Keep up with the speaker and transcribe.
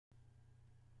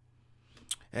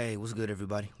Hey, what's good,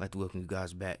 everybody? I'd like to welcome you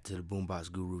guys back to the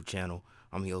Boombox Guru channel.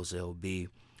 I'm your host, LB.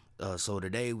 So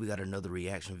today we got another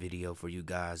reaction video for you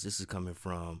guys. This is coming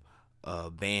from a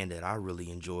band that I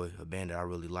really enjoy, a band that I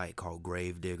really like called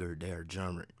Gravedigger. They're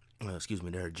German.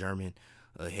 They're a German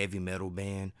heavy metal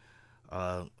band.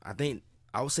 I think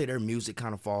I would say their music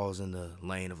kind of falls in the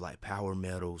lane of like power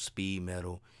metal, speed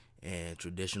metal, and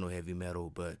traditional heavy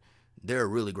metal. But they're a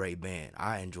really great band.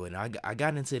 I enjoyed it. I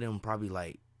got into them probably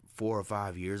like 4 or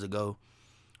 5 years ago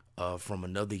from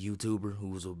another YouTuber who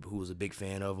was a big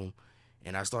fan of them,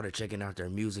 and I started checking out their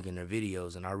music and their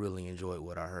videos, and I really enjoyed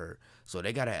what I heard. So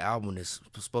they got an album that's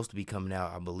supposed to be coming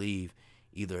out, I believe,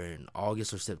 either in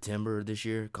August or September this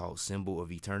year called Symbol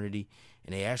of Eternity,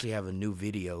 and they actually have a new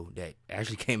video that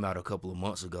actually came out a couple of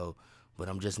months ago, but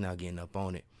I'm just now getting up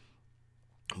on it.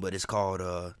 But it's called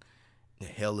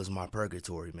Hell is My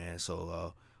Purgatory, man.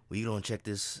 So we gonna check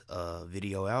this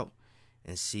video out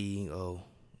and see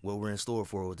what we're in store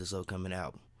for with this upcoming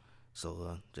album.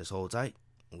 So just hold tight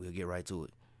and we'll get right to it.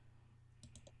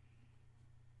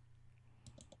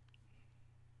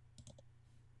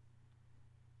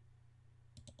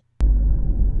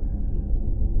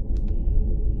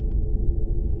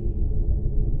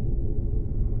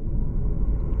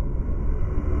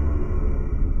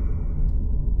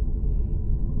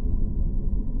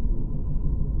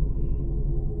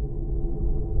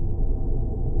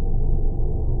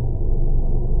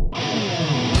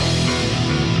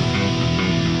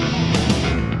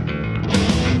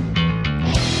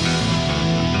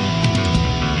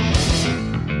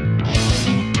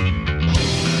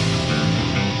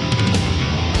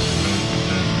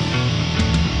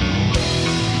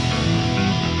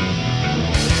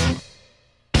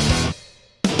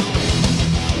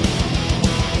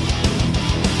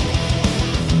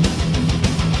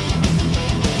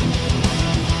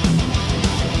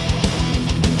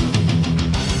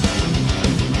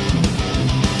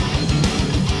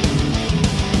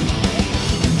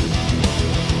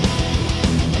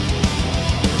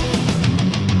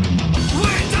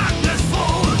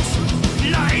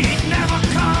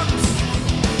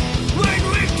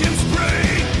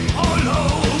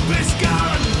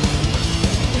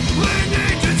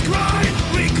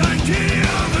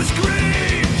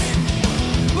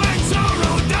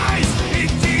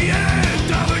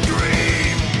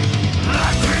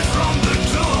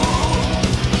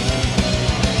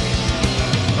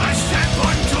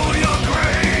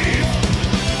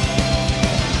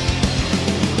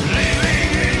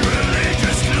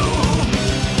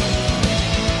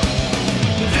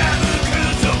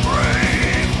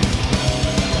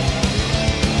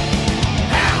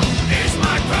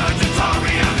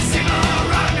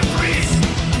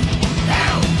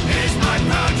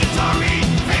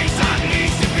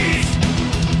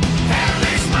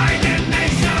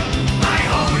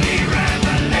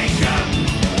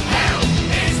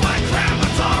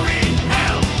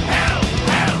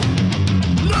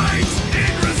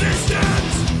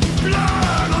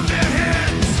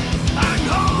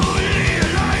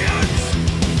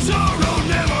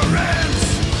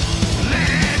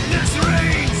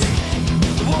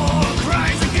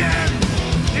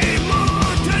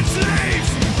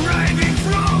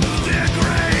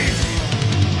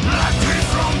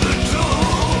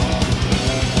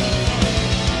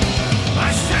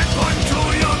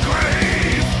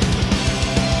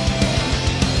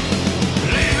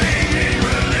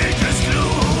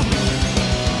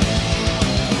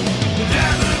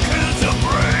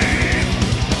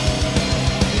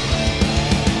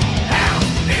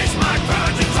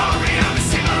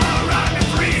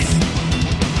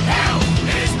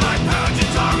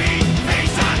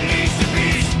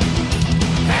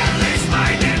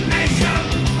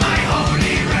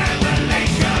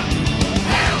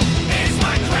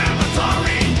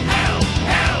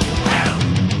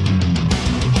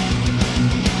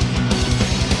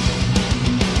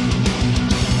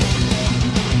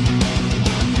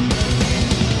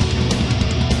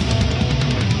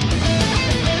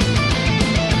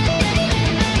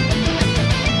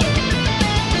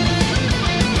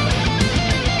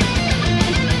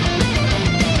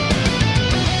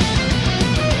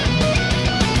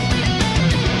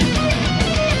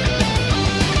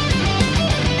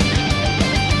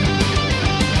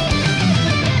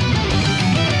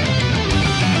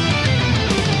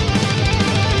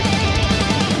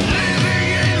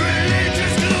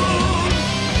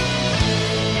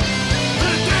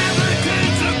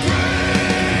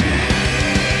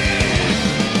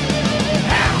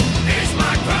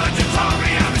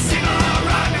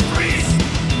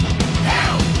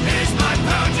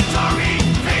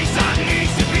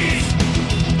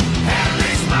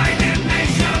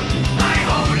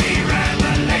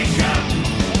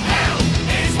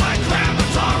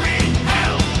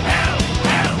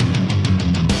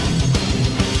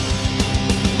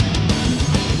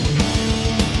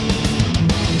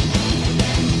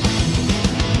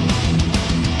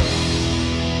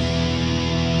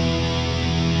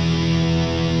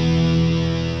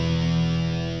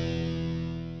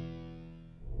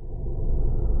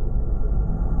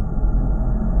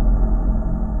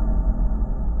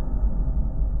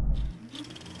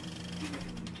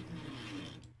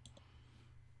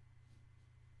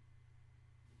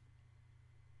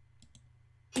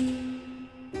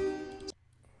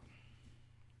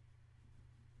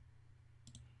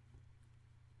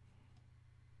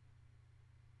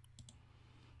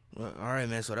 All right,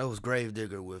 man. So that was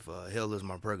Gravedigger with "Hell Is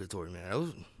My Purgatory," man.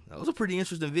 That was a pretty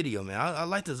interesting video, man. I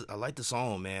like this. I like the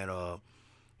song, man. I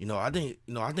think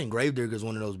Gravedigger is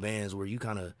one of those bands where you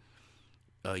kind of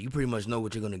you pretty much know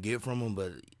what you're gonna get from them.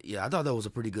 But yeah, I thought that was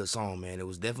a pretty good song, man. It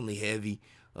was definitely heavy,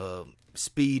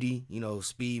 speedy,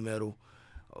 speed metal,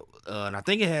 and I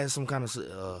think it has some kind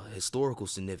of historical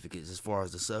significance as far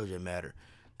as the subject matter,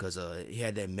 because he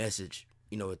had that message,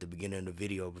 at the beginning of the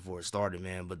video before it started,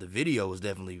 man. But the video was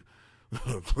definitely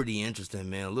pretty interesting,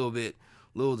 man. A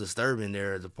little disturbing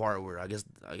there. The part where I guess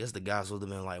the guy supposed to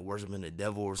have been like worshiping the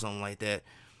devil or something like that.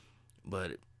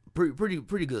 But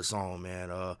pretty good song,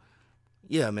 man.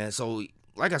 Yeah, man. So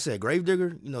like I said,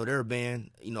 Gravedigger, they're a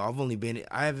band. I've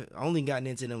only gotten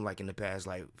into them like in the past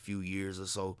like few years or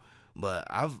so, but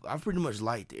I've pretty much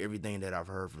liked everything that I've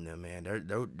heard from them, man.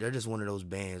 They're just one of those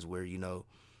bands where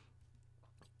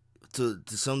to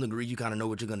some degree you kind of know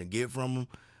what you're gonna get from them,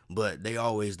 but they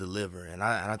always deliver, and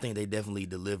I think they definitely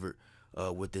delivered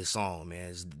with this song, man.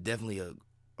 It's definitely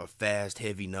a fast,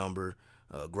 heavy number,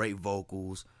 great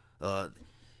vocals. I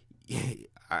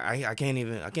can't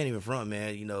even front,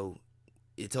 man.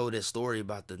 It told that story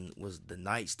about the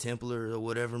Knights Templar or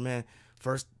whatever, man.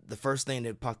 The first thing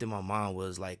that popped in my mind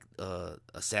was like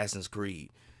Assassin's Creed,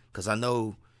 because I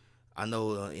know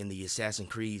in the Assassin's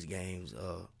Creed games,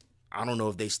 I don't know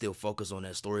if they still focus on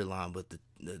that storyline, but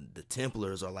the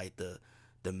Templars are like the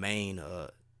main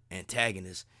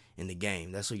antagonists in the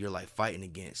game. That's who you're like fighting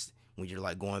against when you're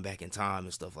like going back in time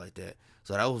and stuff like that.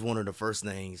 So that was one of the first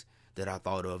things that I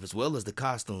thought of, as well as the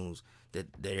costumes that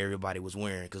everybody was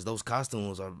wearing, because those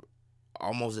costumes are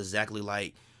almost exactly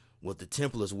like what the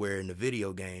Templars wear in the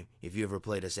video game, if you ever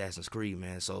played Assassin's Creed,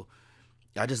 man. So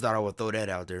I just thought I would throw that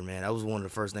out there, man. That was one of the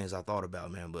first things I thought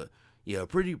about, man. But yeah,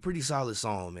 pretty solid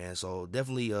song, man. So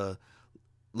definitely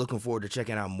looking forward to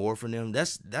checking out more from them.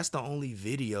 That's the only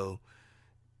video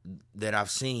that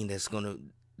I've seen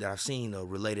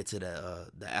related to the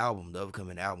album, the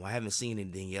upcoming album. I haven't seen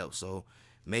anything else, so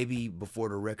maybe before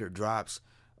the record drops,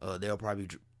 they'll probably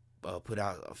put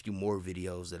out a few more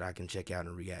videos that I can check out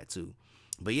and react to.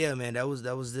 But yeah, man, that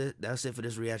was it. That's it for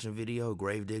this reaction video.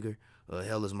 Gravedigger,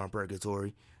 Hell Is My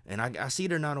Purgatory, and I see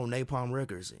they're not on Napalm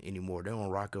Records anymore. They're on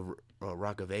Rock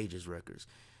of Ages Records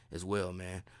as well,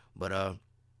 man. But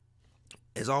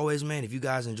as always, man, if you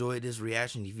guys enjoyed this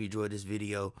reaction, if you enjoyed this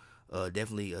video,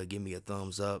 definitely give me a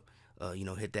thumbs up.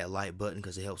 Hit that like button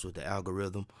because it helps with the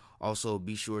algorithm. Also,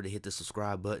 be sure to hit the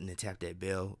subscribe button and tap that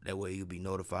bell. That way you'll be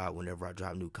notified whenever I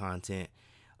drop new content.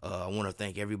 I want to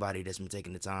thank everybody that's been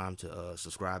taking the time to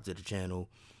subscribe to the channel,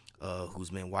 who's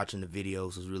been watching the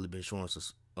videos, who's really been showing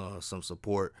some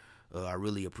support. I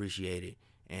really appreciate it.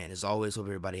 And as always, hope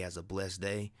everybody has a blessed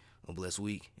day, a blessed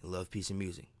week, and love, peace, and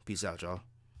music. Peace out, y'all.